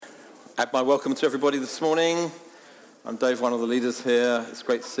Add my welcome to everybody this morning. I'm Dave, one of the leaders here. It's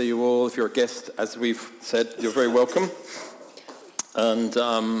great to see you all. If you're a guest, as we've said, you're very welcome. And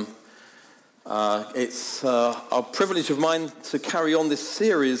it's a privilege of mine to carry on this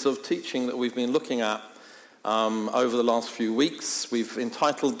series of teaching that we've been looking at over the last few weeks. We've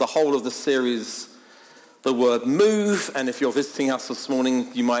entitled the whole of the series The Word Move. And if you're visiting us this morning,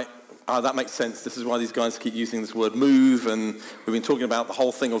 you might that makes sense. This is why these guys keep using this word move, and we've been talking about the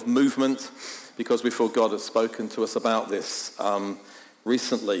whole thing of movement because we feel God has spoken to us about this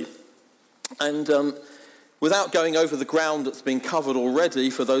recently. And without going over the ground that's been covered already,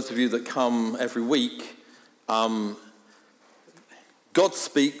 for those of you that come every week, God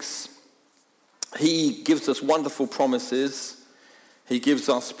speaks. He gives us wonderful promises. He gives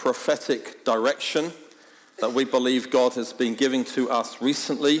us prophetic direction that we believe God has been giving to us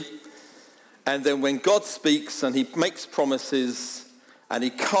recently. And then when God speaks and he makes promises and he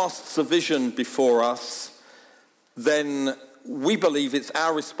casts a vision before us, then we believe it's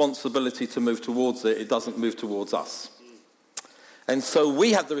our responsibility to move towards it. It doesn't move towards us. And so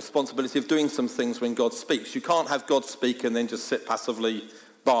we have the responsibility of doing some things when God speaks. You can't have God speak and then just sit passively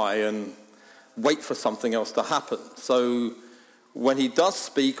by and wait for something else to happen. So when he does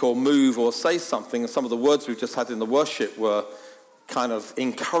speak or move or say something, and some of the words we've just had in the worship were kind of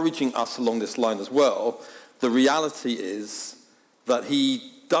encouraging us along this line as well, the reality is that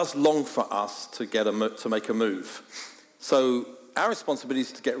he does long for us to make a move. So our responsibility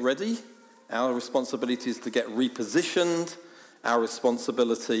is to get ready. Our responsibility is to get repositioned. Our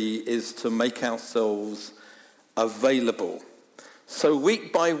responsibility is to make ourselves available. So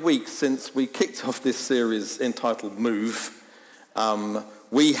week by week, since we kicked off this series entitled Move,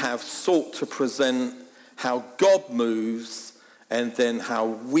 we have sought to present how God moves and then how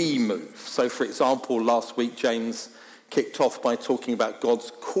we move. So, for example, last week, James kicked off by talking about God's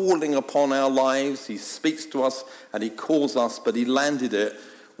calling upon our lives. He speaks to us and he calls us, but he landed it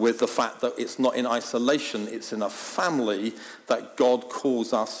with the fact that it's not in isolation, it's in a family that God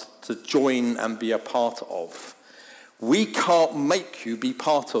calls us to join and be a part of. We can't make you be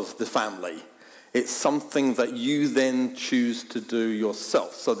part of the family. It's something that you then choose to do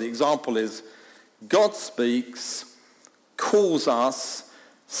yourself. So the example is, God speaks, calls us,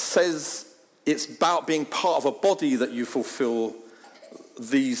 says it's about being part of a body that you fulfill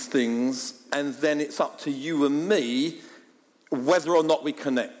these things, and then it's up to you and me whether or not we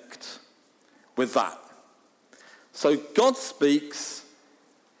connect with that. So God speaks,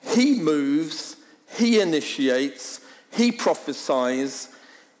 he moves, he initiates, he prophesies,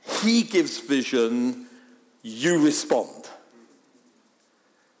 he gives vision, you respond.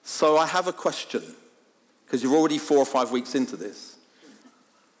 So I have a question, because you're already 4 or 5 weeks into this.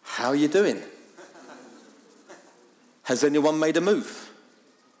 How are you doing? Has anyone made a move?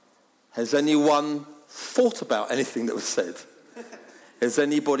 Has anyone thought about anything that was said? Has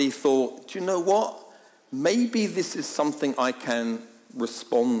anybody thought, do you know what? Maybe this is something I can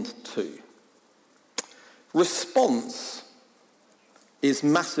respond to. Response is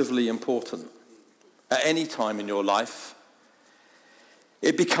massively important at any time in your life.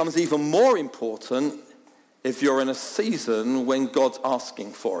 It becomes even more important if you're in a season when God's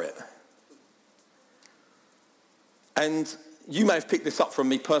asking for it. And you may have picked this up from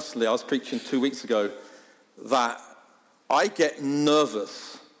me personally. I was preaching 2 weeks ago that I get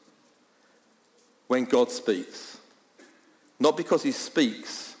nervous when God speaks. Not because he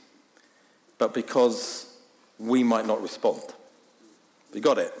speaks, but because we might not respond. You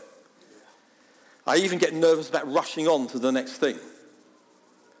got it? I even get nervous about rushing on to the next thing.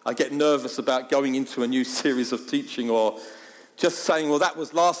 I get nervous about going into a new series of teaching or just saying, well, that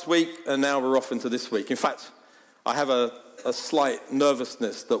was last week and now we're off into this week. In fact, I have a slight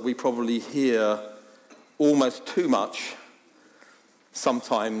nervousness that we probably hear almost too much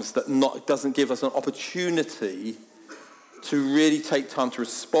sometimes, that doesn't give us an opportunity to really take time to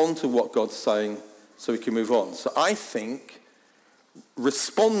respond to what God's saying so we can move on. So I think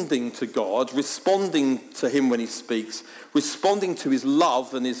responding to God, responding to him when he speaks, responding to his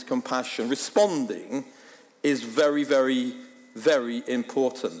love and his compassion, responding is very, very, very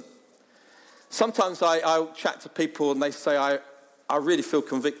important. Sometimes I chat to people and they say, I really feel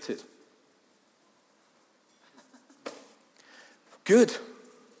convicted. Good.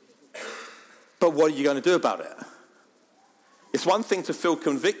 But what are you going to do about it? It's one thing to feel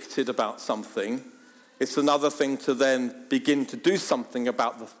convicted about something. It's another thing to then begin to do something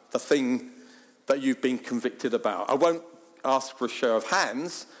about the thing that you've been convicted about. I won't ask for a show of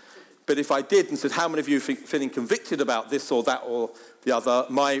hands, but if I did and said, how many of you are feeling convicted about this or that or the other,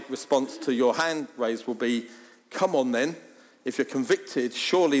 my response to your hand raise will be, come on then, if you're convicted,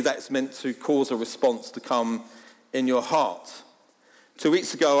 surely that's meant to cause a response to come in your heart. 2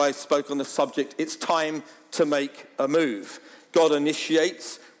 weeks ago, I spoke on the subject, it's time to make a move. God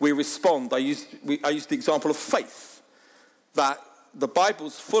initiates, we respond. I used the example of faith, that the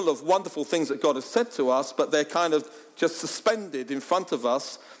Bible's full of wonderful things that God has said to us, but they're kind of just suspended in front of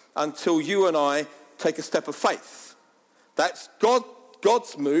us until you and I take a step of faith. That's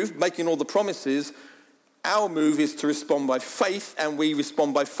God's move, making all the promises. Our move is to respond by faith, and we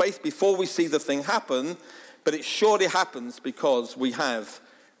respond by faith before we see the thing happen, but it surely happens because we have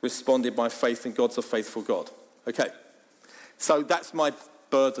responded by faith, and God's a faithful God. Okay, so that's my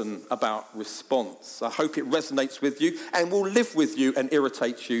burden about response. I hope it resonates with you and will live with you and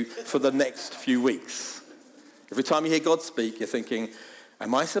irritate you for the next few weeks. Every time you hear God speak, you're thinking,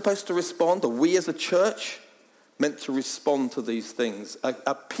 am I supposed to respond? Are we as a church meant to respond to these things?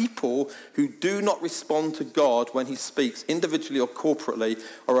 Are people who do not respond to God when he speaks, individually or corporately,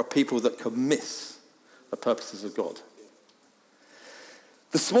 are a people that can miss the purposes of God.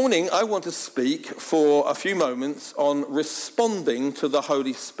 This morning, I want to speak for a few moments on responding to the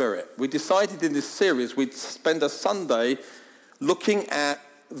Holy Spirit. We decided in this series we'd spend a Sunday looking at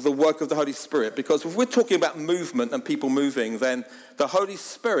the work of the Holy Spirit, because if we're talking about movement and people moving, then the Holy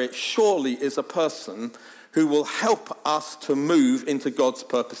Spirit surely is a person who will help us to move into God's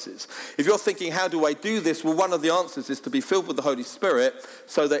purposes. If you're thinking, how do I do this? Well, one of the answers is to be filled with the Holy Spirit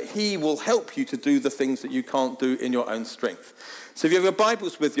so that he will help you to do the things that you can't do in your own strength. So if you have your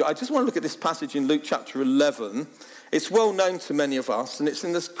Bibles with you, I just want to look at this passage in Luke chapter 11. It's well known to many of us, and it's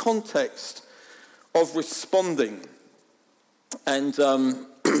in this context of responding. And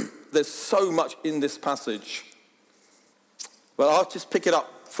there's so much in this passage. Well, I'll just pick it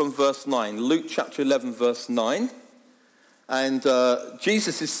up from verse 9. Luke chapter 11, verse 9. And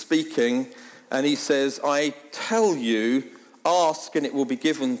Jesus is speaking, and he says, I tell you, ask and it will be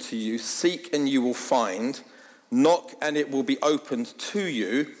given to you. Seek and you will find. Knock and it will be opened to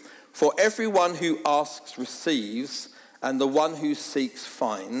you. For everyone who asks receives, and the one who seeks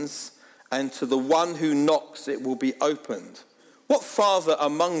finds. And to the one who knocks it will be opened. What father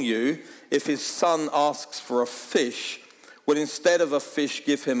among you, if his son asks for a fish, will instead of a fish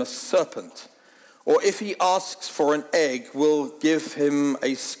give him a serpent? Or if he asks for an egg, will give him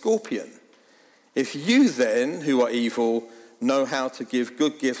a scorpion? If you then, who are evil, know how to give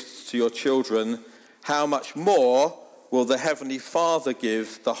good gifts to your children, how much more will the Heavenly Father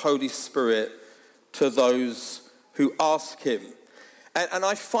give the Holy Spirit to those who ask him? And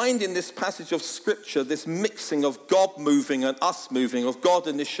I find in this passage of Scripture this mixing of God moving and us moving, of God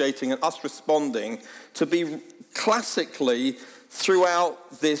initiating and us responding, to be classically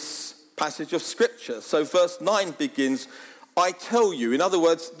throughout this passage of Scripture. So verse 9 begins, I tell you. In other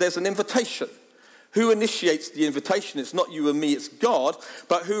words, there's an invitation. Who initiates the invitation? It's not you and me, it's God.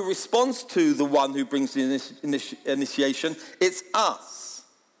 But who responds to the one who brings the initiation? It's us.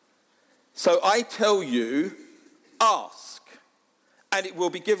 So I tell you, ask, and it will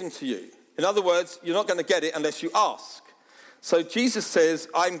be given to you. In other words, you're not going to get it unless you ask. So Jesus says,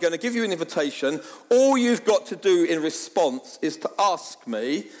 I'm going to give you an invitation. All you've got to do in response is to ask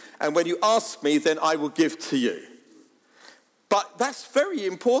me. And when you ask me, then I will give to you. But that's very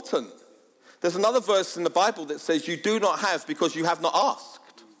important. There's another verse in the Bible that says, you do not have because you have not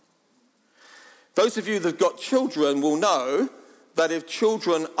asked. Those of you that have got children will know that if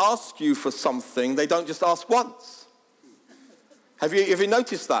children ask you for something, they don't just ask once. Have you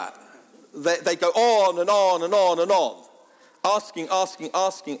noticed that? They go on and on and on and on. Asking.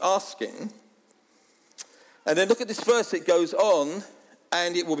 And then look at this verse, it goes on,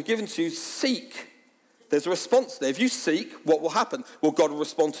 and it will be given to you. Seek. There's a response there. If you seek, what will happen? Well, God will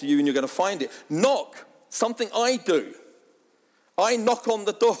respond to you and you're going to find it. Knock. Something I do. I knock on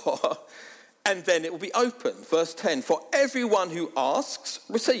the door and then it will be open. Verse 10, for everyone who asks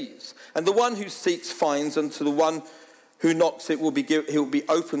receives, and the one who seeks finds, and to the one who knocks it will be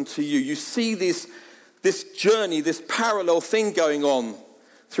open to you. You see this journey, this parallel thing going on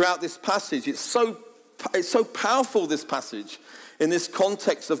throughout this passage. It's so powerful, this passage, in this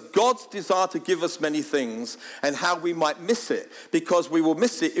context of God's desire to give us many things and how we might miss it, because we will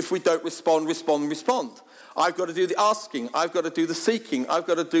miss it if we don't respond. I've got to do the asking. I've got to do the seeking. I've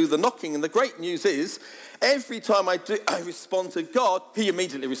got to do the knocking. And the great news is, every time I respond to God, he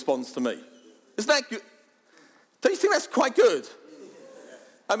immediately responds to me. Isn't that good? Don't you think that's quite good?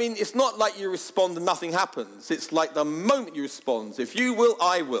 I mean, it's not like you respond and nothing happens. It's like the moment you respond, if you will,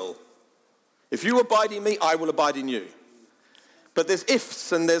 I will. If you abide in me, I will abide in you. But there's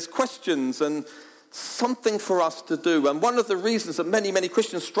ifs and there's questions and something for us to do. And one of the reasons that many, many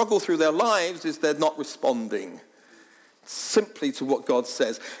Christians struggle through their lives is they're not responding. simply to what God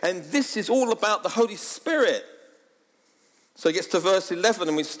says. And this is all about the Holy Spirit. So he gets to verse 11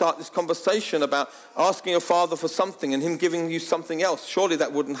 and we start this conversation about asking your Father for something and him giving you something else. Surely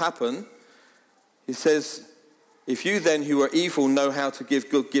that wouldn't happen. He says, if you then who are evil know how to give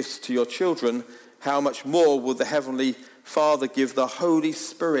good gifts to your children, how much more will the Heavenly Father give the Holy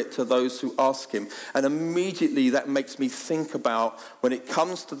Spirit to those who ask him? And immediately that makes me think about when it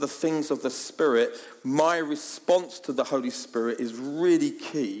comes to the things of the Spirit, my response to the Holy Spirit is really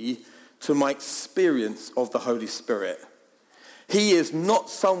key to my experience of the Holy Spirit. He is not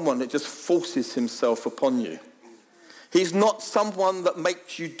someone that just forces himself upon you. He's not someone that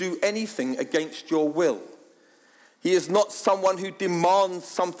makes you do anything against your will. He is not someone who demands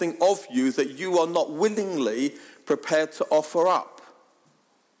something of you that you are not willingly prepared to offer up.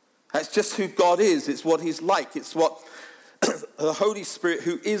 That's just who God is. It's what he's like. It's what the Holy Spirit,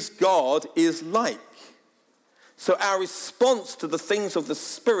 who is God, is like. So our response to the things of the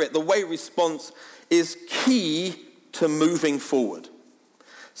Spirit, the way response, is key to moving forward.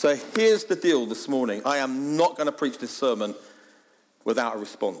 So here's the deal this morning. I am not going to preach this sermon without a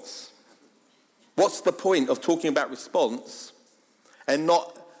response. What's the point of talking about response and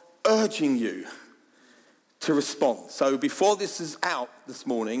not urging you to respond? So before this is out this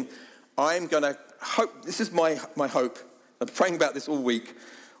morning, I'm going to hope, this is my hope. I'm praying about this all week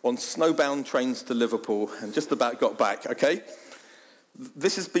on snowbound trains to Liverpool and just about got back, okay?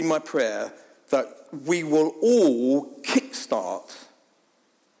 This has been my prayer, that we will all kickstart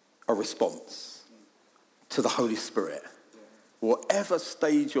a response to the Holy Spirit, whatever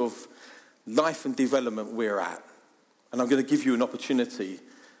stage of life and development we're at. And I'm going to give you an opportunity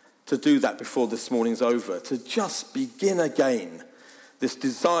to do that before this morning's over, to just begin again this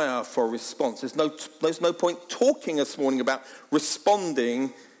desire for a response. There's no point talking this morning about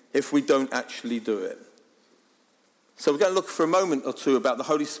responding if we don't actually do it. So we're going to look for a moment or two about the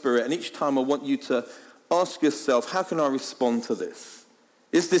Holy Spirit, and each time I want you to ask yourself, how can I respond to this?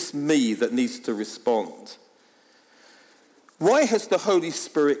 Is this me that needs to respond? Why has the Holy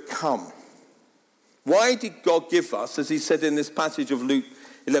Spirit come? Why did God give us, as he said in this passage of Luke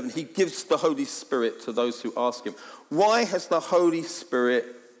 11, he gives the Holy Spirit to those who ask him. Why has the Holy Spirit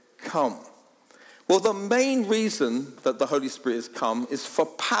come? Well, the main reason that the Holy Spirit has come is for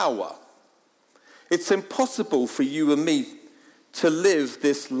power. It's impossible for you and me to live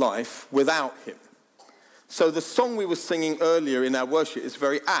this life without him. So the song we were singing earlier in our worship is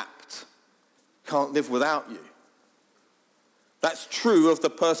very apt. Can't live without you. That's true of the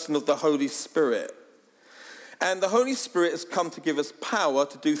person of the Holy Spirit. And the Holy Spirit has come to give us power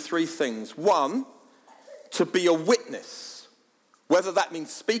to do three things. One, to be a witness. Whether that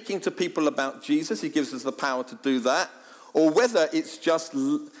means speaking to people about Jesus, he gives us the power to do that. Or whether it's just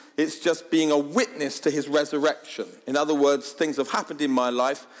being a witness to his resurrection. In other words, things have happened in my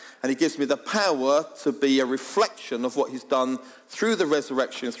life, and he gives me the power to be a reflection of what he's done through the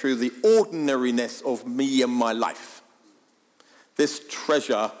resurrection, through the ordinariness of me and my life. This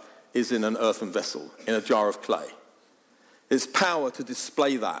treasure is in an earthen vessel, in a jar of clay. It's power to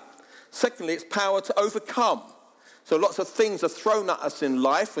display that. Secondly, it's power to overcome. So lots of things are thrown at us in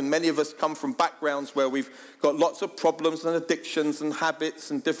life, and many of us come from backgrounds where we've got lots of problems and addictions and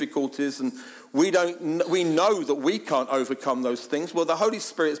habits and difficulties, and we know that we can't overcome those things. Well, the Holy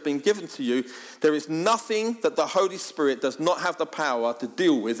Spirit has been given to you. There is nothing that the Holy Spirit does not have the power to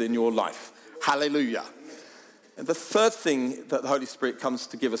deal with in your life. Hallelujah. And the third thing that the Holy Spirit comes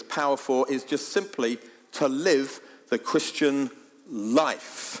to give us power for is just simply to live the Christian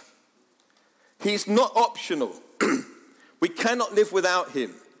life. He's not optional. We cannot live without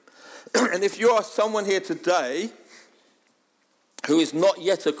him. And if you are someone here today who is not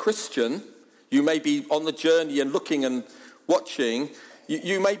yet a Christian, you may be on the journey and looking and watching,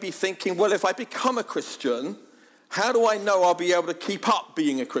 you may be thinking, well, if I become a Christian, how do I know I'll be able to keep up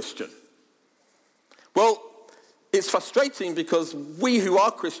being a Christian? Well, it's frustrating because we who are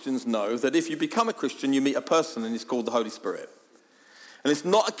Christians know that if you become a Christian, you meet a person and it's called the Holy Spirit. And it's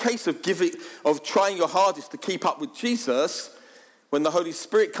not a case of trying your hardest to keep up with Jesus. When the Holy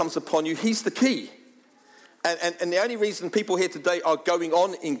Spirit comes upon you, he's the key. And the only reason people here today are going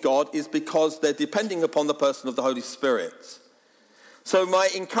on in God is because they're depending upon the person of the Holy Spirit. So my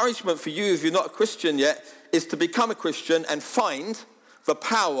encouragement for you, if you're not a Christian yet, is to become a Christian and find the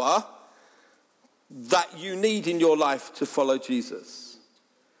power that you need in your life to follow Jesus.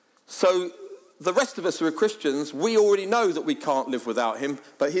 So the rest of us who are Christians, we already know that we can't live without him,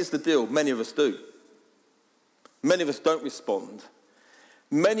 but here's the deal, many of us do. Many of us don't respond.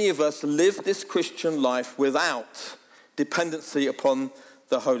 Many of us live this Christian life without dependency upon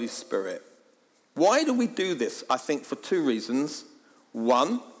the Holy Spirit. Why do we do this? I think for two reasons.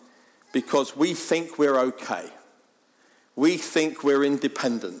 One, because we think we're okay. We think we're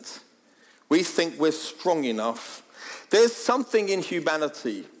independent. We think we're strong enough. There's something in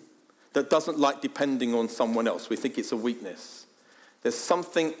humanity that doesn't like depending on someone else. We think it's a weakness. There's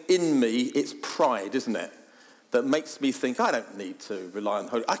something in me, it's pride, isn't it, that makes me think I don't need to rely on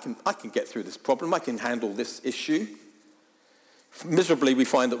Holy. I can get through this problem. I can handle this issue. Miserably, we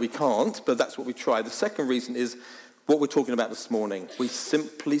find that we can't, but that's what we try. The second reason is what we're talking about this morning. We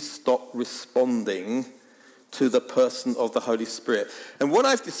simply stop responding to the person of the Holy Spirit. And what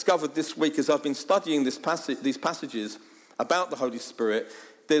I've discovered this week as I've been studying these passages about the Holy Spirit,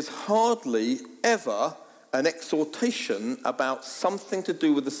 there's hardly ever an exhortation about something to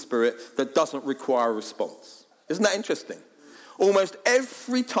do with the Spirit that doesn't require a response. Isn't that interesting? Almost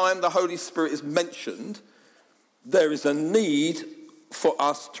every time the Holy Spirit is mentioned, there is a need for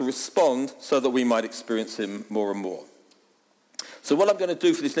us to respond so that we might experience him more and more. So what I'm going to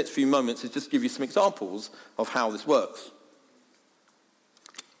do for these next few moments is just give you some examples of how this works.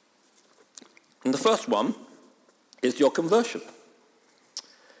 And the first one is your conversion.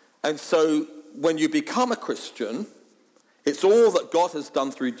 And so when you become a Christian, it's all that God has done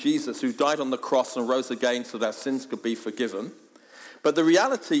through Jesus, who died on the cross and rose again so that our sins could be forgiven. But the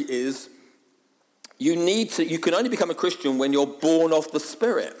reality is, you can only become a Christian when you're born of the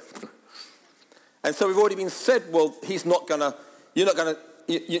Spirit. And so we've already been said, well,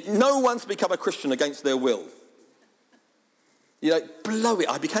 no one's become a Christian against their will. Blow it.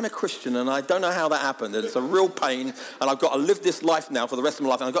 I became a Christian and I don't know how that happened. And it's a real pain and I've got to live this life now for the rest of my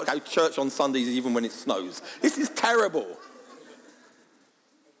life and I've got to go to church on Sundays even when it snows. This is terrible.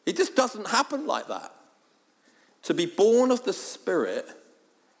 It just doesn't happen like that. To be born of the Spirit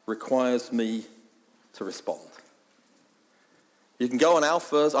requires me to respond. You can go on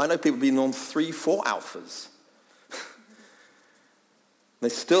alphas. I know people have been on 3-4 alphas. They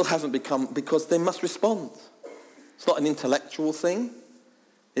still haven't become, because they must respond. It's not an intellectual thing.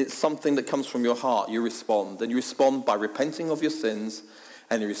 It's something that comes from your heart. You respond. And you respond by repenting of your sins,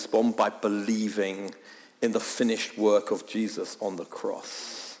 and you respond by believing in the finished work of Jesus on the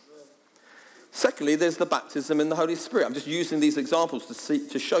cross. Secondly, there's the baptism in the Holy Spirit. I'm just using these examples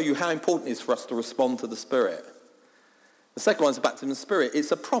to show you how important it is for us to respond to the Spirit. The second one is the baptism in the Spirit.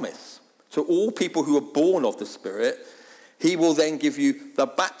 It's a promise to all people who are born of the Spirit. He will then give you the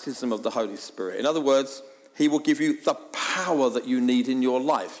baptism of the Holy Spirit. In other words, he will give you the power that you need in your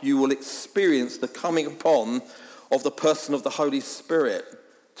life. You will experience the coming upon of the person of the Holy Spirit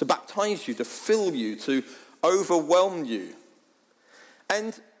to baptize you, to fill you, to overwhelm you.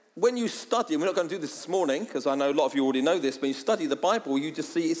 And when you study, and we're not going to do this morning because I know a lot of you already know this, when you study the Bible, you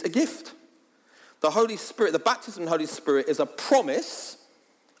just see it's a gift. The Holy Spirit, the baptism of the Holy Spirit is a promise.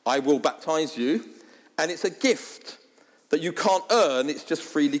 I will baptize you. And it's a gift that you can't earn. It's just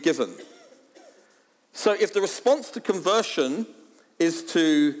freely given. So if the response to conversion is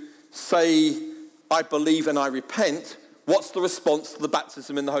to say, I believe and I repent, what's the response to the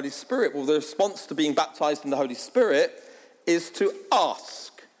baptism in the Holy Spirit? Well, the response to being baptized in the Holy Spirit is to ask.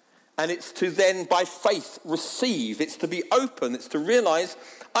 And it's to then, by faith, receive. It's to be open. It's to realize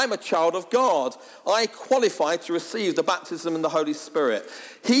I'm a child of God. I qualify to receive the baptism in the Holy Spirit.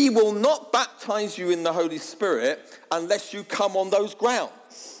 He will not baptize you in the Holy Spirit unless you come on those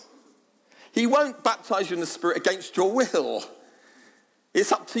grounds. He won't baptize you in the Spirit against your will.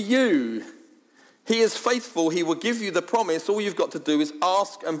 It's up to you. He is faithful. He will give you the promise. All you've got to do is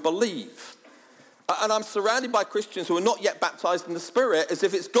ask and believe. And I'm surrounded by Christians who are not yet baptized in the Spirit as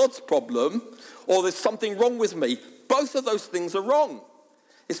if it's God's problem or there's something wrong with me. Both of those things are wrong.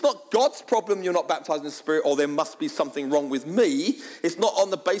 It's not God's problem you're not baptized in the Spirit or there must be something wrong with me. It's not on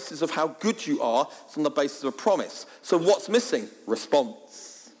the basis of how good you are. It's on the basis of a promise. So what's missing?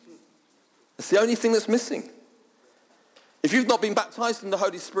 Response. It's the only thing that's missing. If you've not been baptized in the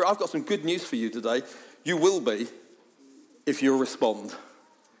Holy Spirit, I've got some good news for you today. You will be if you respond.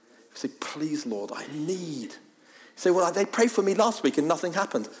 You say, please, Lord, I need. You say, well, they prayed for me last week and nothing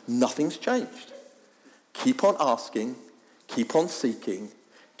happened. Nothing's changed. Keep on asking. Keep on seeking.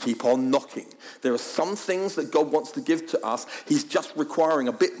 Keep on knocking. There are some things that God wants to give to us. He's just requiring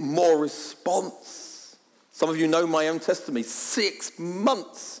a bit more response. Some of you know my own testimony. 6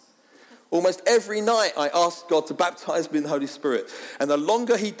 months. Almost every night I asked God to baptize me in the Holy Spirit. And the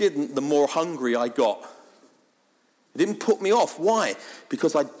longer he didn't, the more hungry I got. It didn't put me off. Why?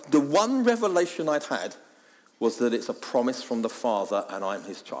 Because the one revelation I'd had was that it's a promise from the Father and I'm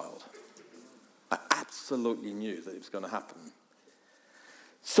his child. I absolutely knew that it was going to happen.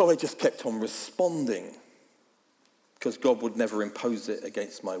 So I just kept on responding because God would never impose it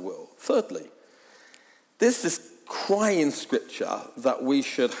against my will. Thirdly, There's this cry in Scripture that we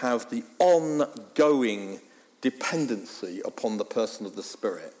should have the ongoing dependency upon the person of the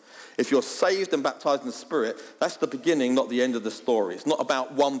Spirit. If you're saved and baptized in the Spirit, that's the beginning, not the end of the story. It's not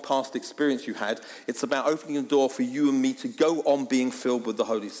about one past experience you had. It's about opening the door for you and me to go on being filled with the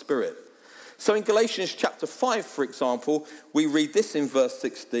Holy Spirit. So in Galatians chapter 5, for example, we read this in verse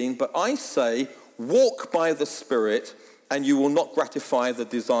 16, "But I say, walk by the Spirit, and you will not gratify the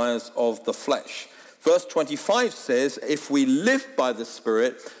desires of the flesh." Verse 25 says, "If we live by the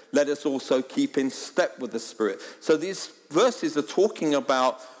Spirit, let us also keep in step with the Spirit." So these verses are talking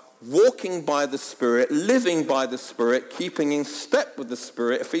about walking by the Spirit, living by the Spirit, keeping in step with the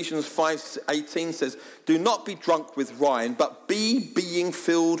Spirit. Ephesians 5:18 says, "Do not be drunk with wine, but be being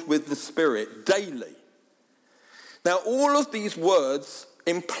filled with the Spirit daily." Now, all of these words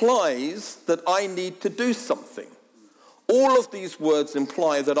implies that I need to do something. All of these words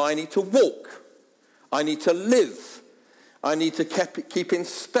imply that I need to walk. I need to live. I need to keep in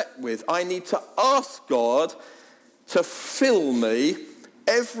step with. I need to ask God to fill me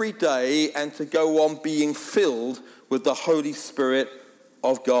every day and to go on being filled with the Holy Spirit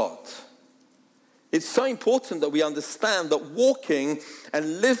of God. It's so important that we understand that walking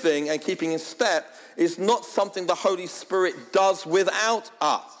and living and keeping in step is not something the Holy Spirit does without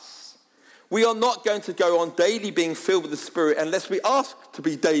us. We are not going to go on daily being filled with the Spirit unless we ask to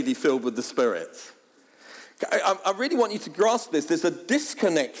be daily filled with the Spirit. I really want you to grasp this. There's a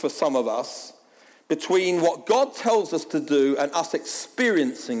disconnect for some of us between what God tells us to do and us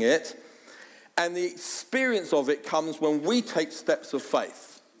experiencing it, and the experience of it comes when we take steps of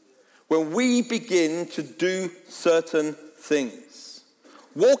faith, when we begin to do certain things.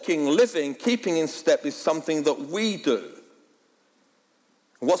 Walking, living, keeping in step is something that we do.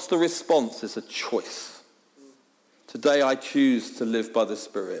 What's the response? It's a choice. Today I choose to live by the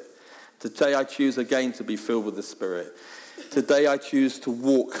Spirit. Today I choose again to be filled with the Spirit. Today I choose to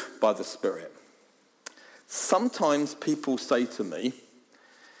walk by the Spirit. Sometimes people say to me,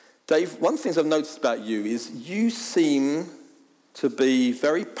 "Dave, one of the things I've noticed about you is you seem to be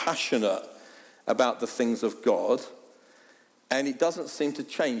very passionate about the things of God, and it doesn't seem to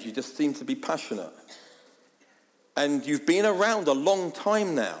change. You just seem to be passionate. And you've been around a long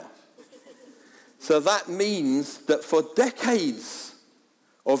time now. So that means that for decades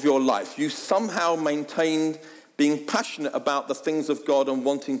of your life, you somehow maintained being passionate about the things of God and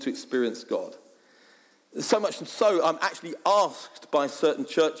wanting to experience God. So much so, I'm actually asked by certain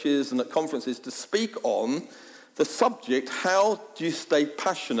churches and at conferences to speak on the subject, how do you stay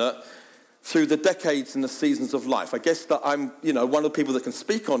passionate through the decades and the seasons of life? I guess that I'm, one of the people that can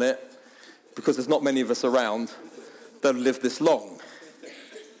speak on it, because there's not many of us around that have lived this long.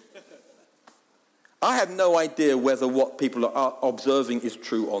 I have no idea whether what people are observing is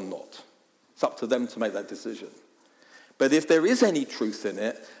true or not. It's up to them to make that decision. But if there is any truth in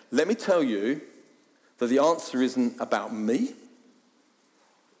it, let me tell you that the answer isn't about me.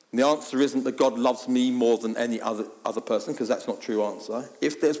 And the answer isn't that God loves me more than any other person, because that's not a true answer.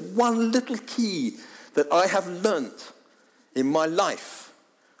 If there's one little key that I have learnt in my life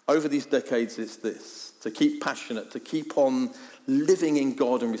over these decades, it's this: to keep passionate, to keep on living in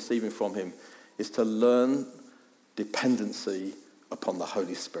God and receiving from him, is to learn dependency upon the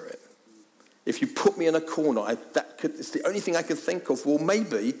Holy Spirit. If you put me in a corner, it's the only thing I can think of. Well,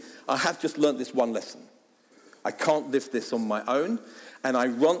 maybe I have just learnt this one lesson. I can't live this on my own, and I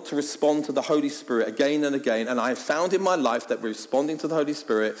want to respond to the Holy Spirit again and again, and I have found in my life that responding to the Holy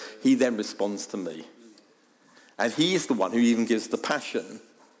Spirit, he then responds to me. And he is the one who even gives the passion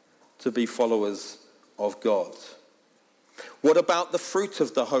to be followers of God. What about the fruit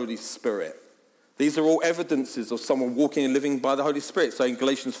of the Holy Spirit? These are all evidences of someone walking and living by the Holy Spirit. So in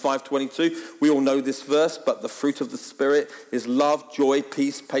Galatians 5:22, we all know this verse, but the fruit of the Spirit is love, joy,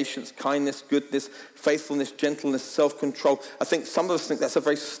 peace, patience, kindness, goodness, faithfulness, gentleness, self-control. I think some of us think that's a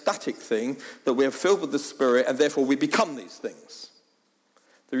very static thing, that we're filled with the Spirit and therefore we become these things.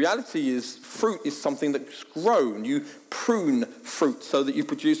 The reality is fruit is something that's grown. You prune fruit so that you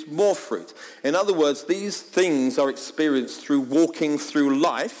produce more fruit. In other words, these things are experienced through walking through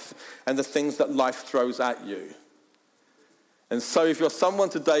life and the things that life throws at you. And so if you're someone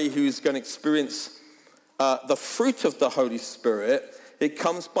today who's going to experience the fruit of the Holy Spirit, it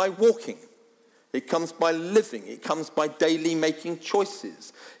comes by walking. It comes by living. It comes by daily making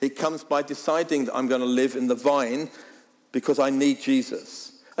choices. It comes by deciding that I'm going to live in the vine because I need Jesus.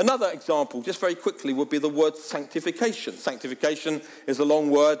 Another example, just very quickly, would be the word sanctification. Sanctification is a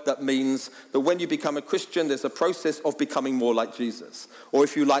long word that means that when you become a Christian, there's a process of becoming more like Jesus. Or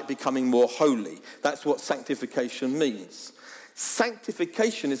if you like, becoming more holy. That's what sanctification means.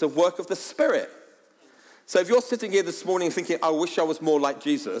 Sanctification is a work of the Spirit. So if you're sitting here this morning thinking, I wish I was more like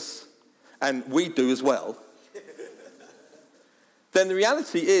Jesus, and we do as well, then the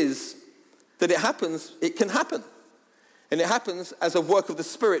reality is that it can happen. And it happens as a work of the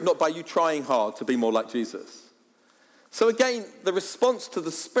Spirit, not by you trying hard to be more like Jesus. So again, the response to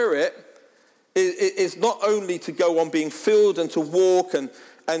the Spirit is not only to go on being filled and to walk and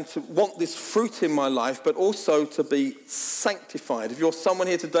to want this fruit in my life, but also to be sanctified. If you're someone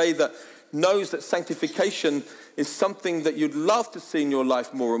here today that knows that sanctification is something that you'd love to see in your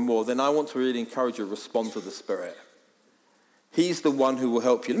life more and more, then I want to really encourage you to respond to the Spirit. He's the one who will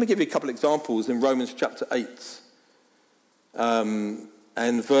help you. Let me give you a couple of examples in Romans chapter 8. And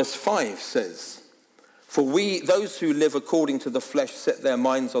verse 5 says, "For those who live according to the flesh, set their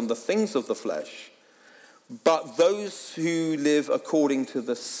minds on the things of the flesh. But those who live according to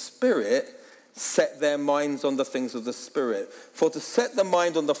the Spirit set their minds on the things of the Spirit. For to set the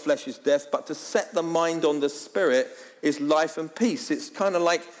mind on the flesh is death, but to set the mind on the Spirit is life and peace." It's kind of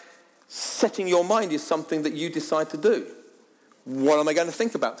like setting your mind is something that you decide to do. What am I going to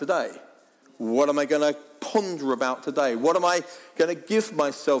think about today? What am I going to ponder about today? What am I going to give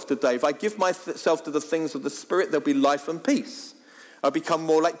myself today? If I give myself to the things of the Spirit, there'll be life and peace. I'll become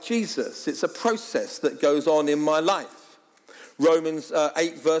more like Jesus. It's a process that goes on in my life. Romans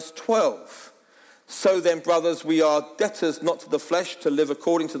 8 verse 12. "So then, brothers, we are debtors not to the flesh to live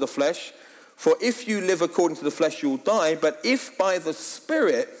according to the flesh. For if you live according to the flesh, you'll die. But if by the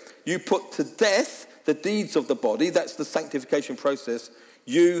Spirit you put to death the deeds of the body," that's the sanctification process,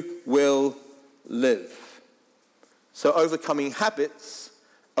 "you will live." So overcoming habits,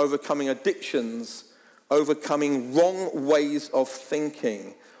 overcoming addictions, overcoming wrong ways of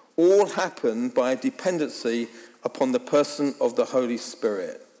thinking, all happen by a dependency upon the person of the Holy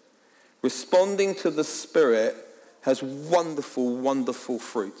Spirit. Responding to the Spirit has wonderful, wonderful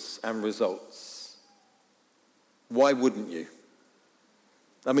fruits and results. Why wouldn't you?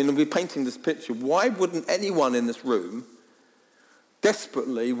 I mean, we're painting this picture. Why wouldn't anyone in this room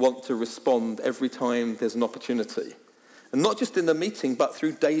desperately want to respond every time there's an opportunity? And not just in the meeting, but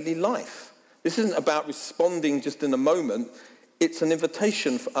through daily life. This isn't about responding just in a moment. It's an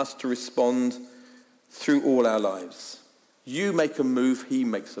invitation for us to respond through all our lives. You make a move, he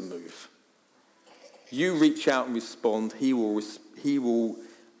makes a move. You reach out and respond, he will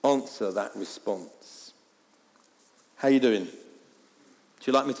answer that response. How are you doing? Do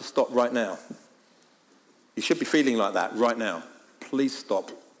you like me to stop right now? You should be feeling like that right now. Please stop.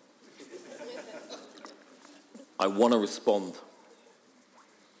 I want to respond.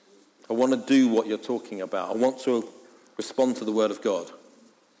 I want to do what you're talking about. I want to respond to the Word of God.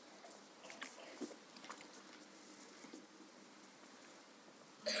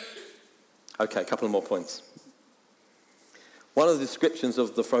 Okay, a couple of more points. One of the descriptions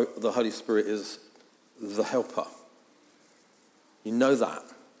of the Holy Spirit is the helper. You know that.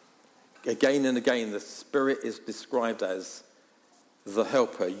 Again and again, the Spirit is described as the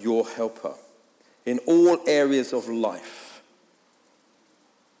helper, your helper, in all areas of life.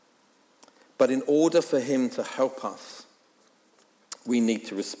 But in order for him to help us, we need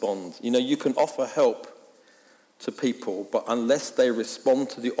to respond. You know, you can offer help to people, but unless they respond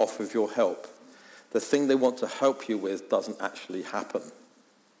to the offer of your help, the thing they want to help you with doesn't actually happen.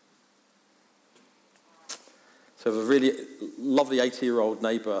 So we have a really lovely 80-year-old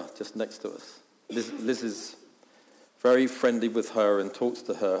neighbour just next to us. Liz is very friendly with her and talks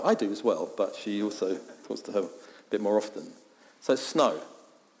to her. I do as well, but she also talks to her a bit more often. So it's snow.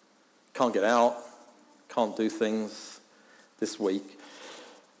 Can't get out, can't do things this week.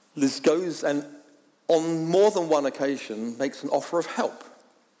 Liz goes and on more than one occasion makes an offer of help.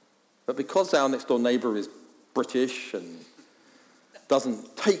 But because our next door neighbour is British and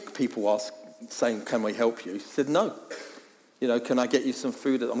doesn't take people saying, "Can we help you?" She said, "No. You know, can I get you some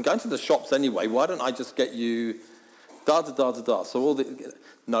food? I'm going to the shops anyway. Why don't I just get you da-da-da-da-da?" So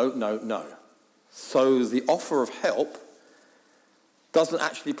no. So the offer of help doesn't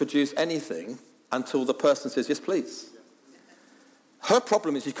actually produce anything until the person says, "Yes, please." Her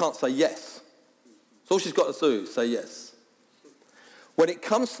problem is she can't say yes. So all she's got to do is say yes. When it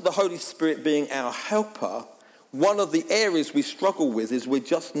comes to the Holy Spirit being our helper, one of the areas we struggle with is we're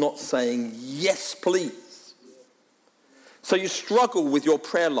just not saying, "Yes, please." So you struggle with your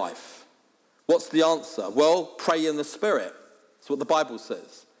prayer life. What's the answer? Well, pray in the Spirit. That's what the Bible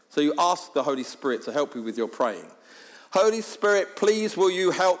says. So you ask the Holy Spirit to help you with your praying. "Holy Spirit, please will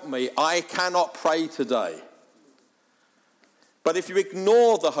you help me? I cannot pray today." But if you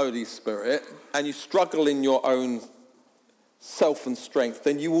ignore the Holy Spirit and you struggle in your own self and strength,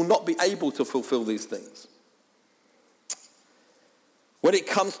 then you will not be able to fulfill these things. When it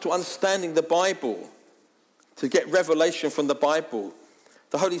comes to understanding the Bible, to get revelation from the Bible.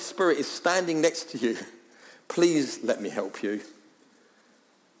 The Holy Spirit is standing next to you. Please let me help you.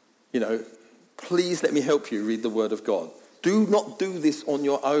 Please let me help you read the Word of God. Do not do this on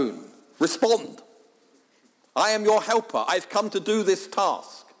your own. Respond. I am your helper. I've come to do this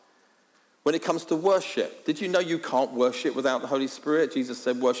task. When it comes to worship, did you know you can't worship without the Holy Spirit? Jesus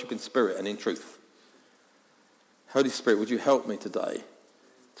said, worship in spirit and in truth. Holy Spirit, would you help me today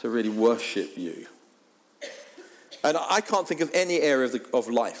to really worship you? And I can't think of any area of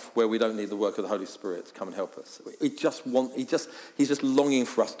life where we don't need the work of the Holy Spirit to come and help us. He's just longing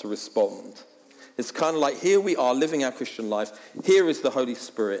for us to respond. It's kind of like, here we are living our Christian life. Here is the Holy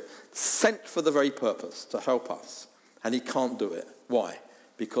Spirit sent for the very purpose to help us. And he can't do it. Why?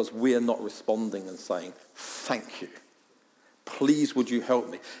 Because we are not responding and saying, thank you. Please, would you help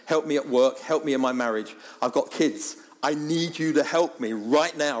me? Help me at work. Help me in my marriage. I've got kids. I need you to help me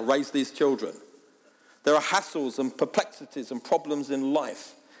right now raise these children. There are hassles and perplexities and problems in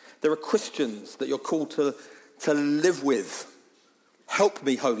life. There are Christians that you're called to live with. Help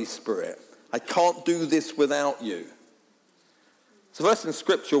me, Holy Spirit. I can't do this without you. It's a verse in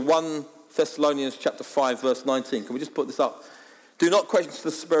Scripture, 1 Thessalonians chapter 5, verse 19. Can we just put this up? Do not question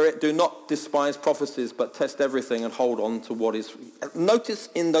the Spirit. Do not despise prophecies, but test everything and hold on to what is. Notice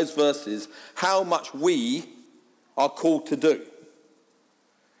in those verses how much we are called to do.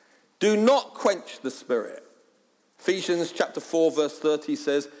 Do not quench the Spirit. Ephesians chapter 4 verse 30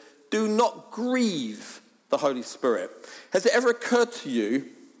 says, do not grieve the Holy Spirit. Has it ever occurred to you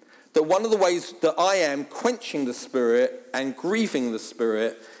that one of the ways that I am quenching the Spirit and grieving the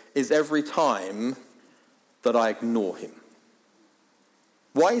Spirit is every time that I ignore him?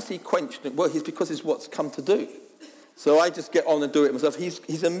 Why is he quenched? Well, because it's what's come to do. So I just get on and do it myself.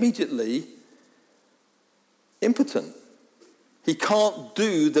 He's immediately impotent. He can't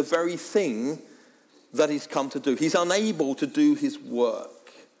do the very thing that he's come to do. He's unable to do his work.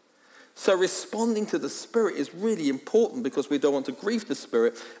 So responding to the Spirit is really important because we don't want to grieve the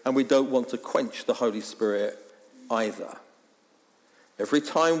Spirit and we don't want to quench the Holy Spirit either. Every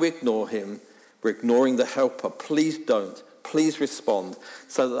time we ignore him, we're ignoring the helper. Please don't. Please respond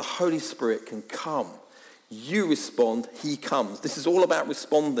so that the Holy Spirit can come. You respond, he comes. This is all about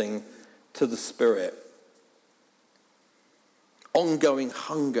responding to the Spirit. Ongoing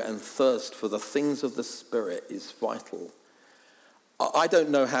hunger and thirst for the things of the Spirit is vital. I don't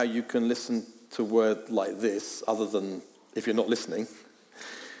know how you can listen to a word like this, other than if you're not listening.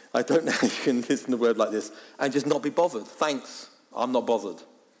 I don't know how you can listen to a word like this and just not be bothered. Thanks, I'm not bothered.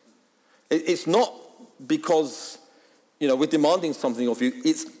 It's not because, we're demanding something of you.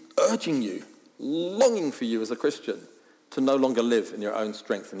 It's urging you, longing for you as a Christian to no longer live in your own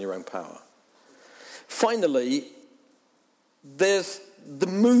strength and your own power. Finally, there's the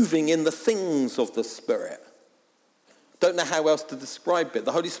moving in the things of the Spirit. Don't know how else to describe it.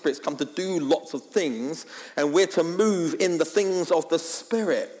 The Holy Spirit's come to do lots of things, and we're to move in the things of the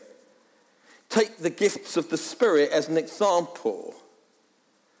Spirit. Take the gifts of the Spirit as an example.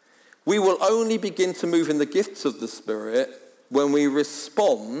 We will only begin to move in the gifts of the Spirit when we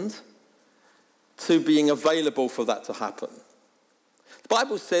respond to being available for that to happen. The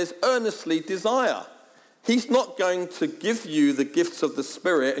Bible says, earnestly desire. He's not going to give you the gifts of the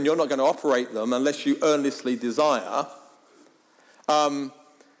Spirit and you're not going to operate them unless you earnestly desire. And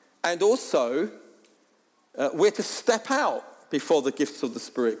also, we're to step out before the gifts of the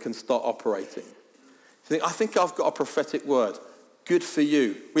Spirit can start operating. You think, I think I've got a prophetic word. Good for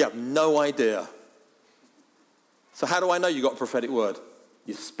you. We have no idea. So how do I know you got a prophetic word?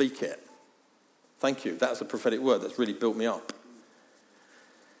 You speak it. Thank you. That's a prophetic word that's really built me up.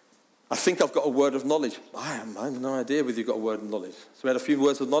 I think I've got a word of knowledge. I have no idea whether you've got a word of knowledge. So we had a few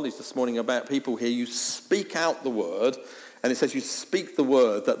words of knowledge this morning about people here. You speak out the word, and it says you speak the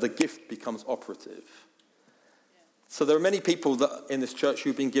word that the gift becomes operative. So there are many people that in this church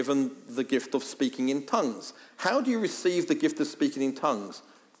who've been given the gift of speaking in tongues. How do you receive the gift of speaking in tongues?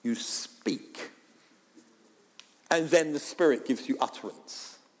 You speak. And then the Spirit gives you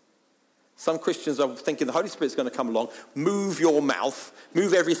utterance. Some Christians are thinking the Holy Spirit's going to come along, move your mouth,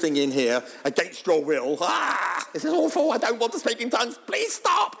 move everything in here against your will. This is awful. I don't want to speak in tongues. Please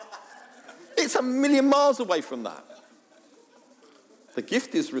stop. It's a million miles away from that. The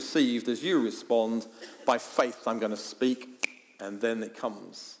gift is received as you respond by faith. I'm going to speak, and then it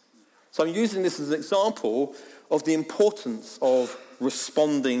comes. So I'm using this as an example of the importance of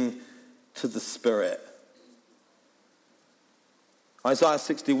responding to the Spirit. Isaiah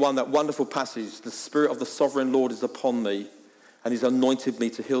 61, that wonderful passage, the Spirit of the Sovereign Lord is upon me, and he's anointed me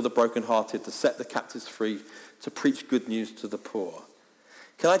to heal the brokenhearted, to set the captives free, to preach good news to the poor.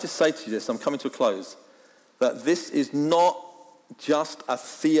 Can I just say to you this? I'm coming to a close. that this is not just a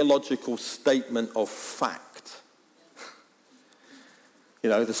theological statement of fact.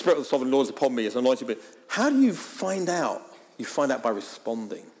 The Spirit of the Sovereign Lord is upon me, is anointed me. How do you find out? You find out by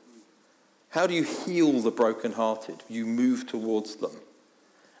responding. How do you heal the brokenhearted? You move towards them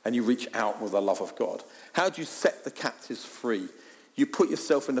and you reach out with the love of God. How do you set the captives free? You put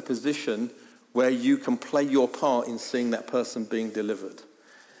yourself in a position where you can play your part in seeing that person being delivered.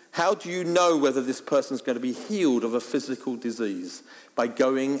 How do you know whether this person is going to be healed of a physical disease? By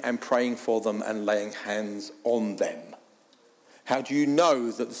going and praying for them and laying hands on them. How do you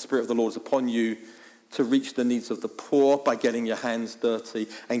know that the Spirit of the Lord is upon you to reach the needs of the poor? By getting your hands dirty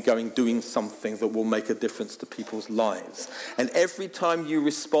and doing something that will make a difference to people's lives. And every time you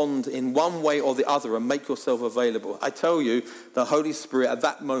respond in one way or the other and make yourself available, I tell you, the Holy Spirit at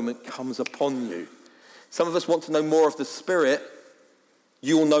that moment comes upon you. Some of us want to know more of the Spirit.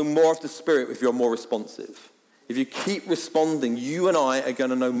 You will know more of the Spirit if you're more responsive. If you keep responding, you and I are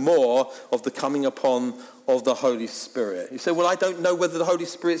going to know more of the coming upon of the Holy Spirit. You say, well, I don't know whether the Holy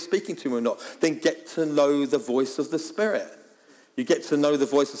Spirit is speaking to me or not. Then get to know the voice of the Spirit. You get to know the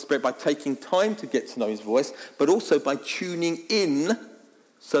voice of the Spirit by taking time to get to know his voice, but also by tuning in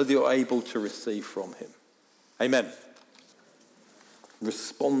so that you're able to receive from him. Amen.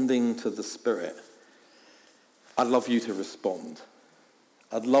 Responding to the Spirit. I'd love you to respond.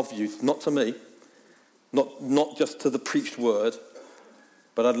 I'd love you, not to me, not just to the preached word,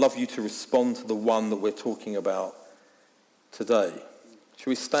 but I'd love you to respond to the one that we're talking about today.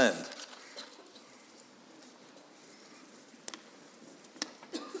 Shall we stand?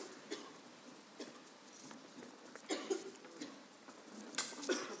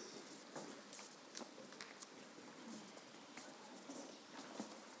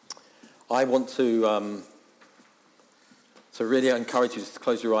 I want to really encourage you to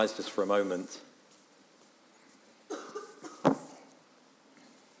close your eyes just for a moment.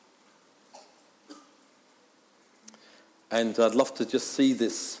 And I'd love to just see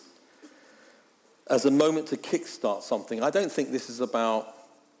this as a moment to kickstart something. I don't think this is about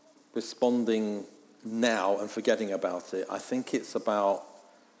responding now and forgetting about it. I think it's about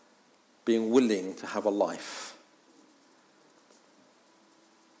being willing to have a life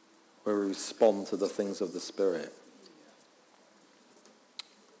where we respond to the things of the Spirit.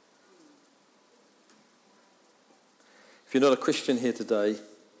 If you're not a Christian here today,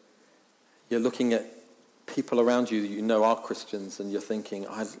 you're looking at people around you that you know are Christians and you're thinking,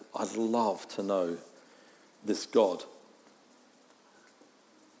 I'd love to know this God.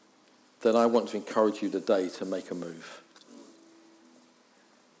 Then I want to encourage you today to make a move.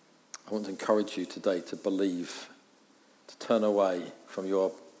 I want to encourage you today to believe, to turn away from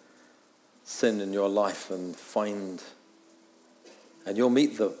your sin in your life and find, and you'll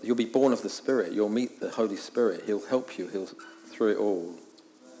be born of the Spirit. You'll meet the Holy Spirit. He'll help you. Through it all.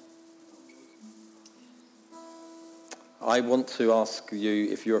 I want to ask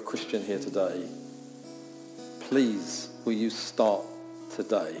you, if you're a Christian here today, please, will you start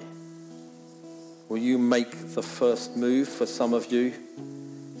today? Will you make the first move for some of you?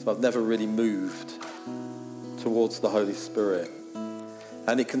 So I've never really moved towards the Holy Spirit.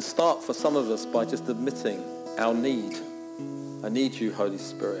 And it can start for some of us by just admitting our need. I need you, Holy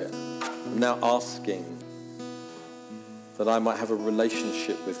Spirit. I'm now asking that I might have a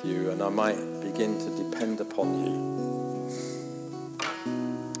relationship with you and I might begin to depend upon you.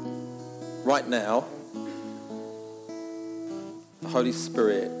 Right now, the Holy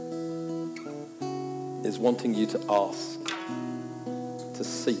Spirit is wanting you to ask, to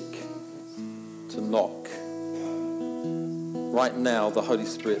seek, to knock. Right now, the Holy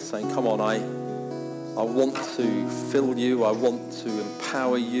Spirit is saying, come on, I want to fill you, I want to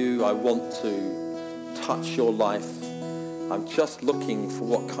empower you, I want to touch your life. I'm just looking for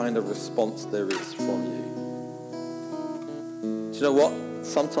what kind of response there is from you. Do you know what?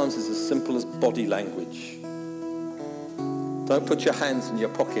 Sometimes it's as simple as body language. Don't put your hands in your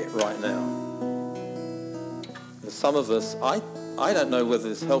pocket right now. For some of us, I don't know whether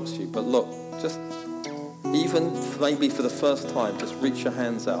this helps you, but look, just even maybe for the first time, just reach your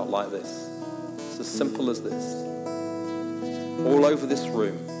hands out like this. It's as simple as this. All over this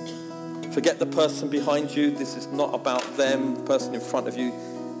room. Forget the person behind you. This is not about them, the person in front of you.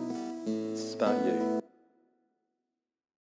 It's about you.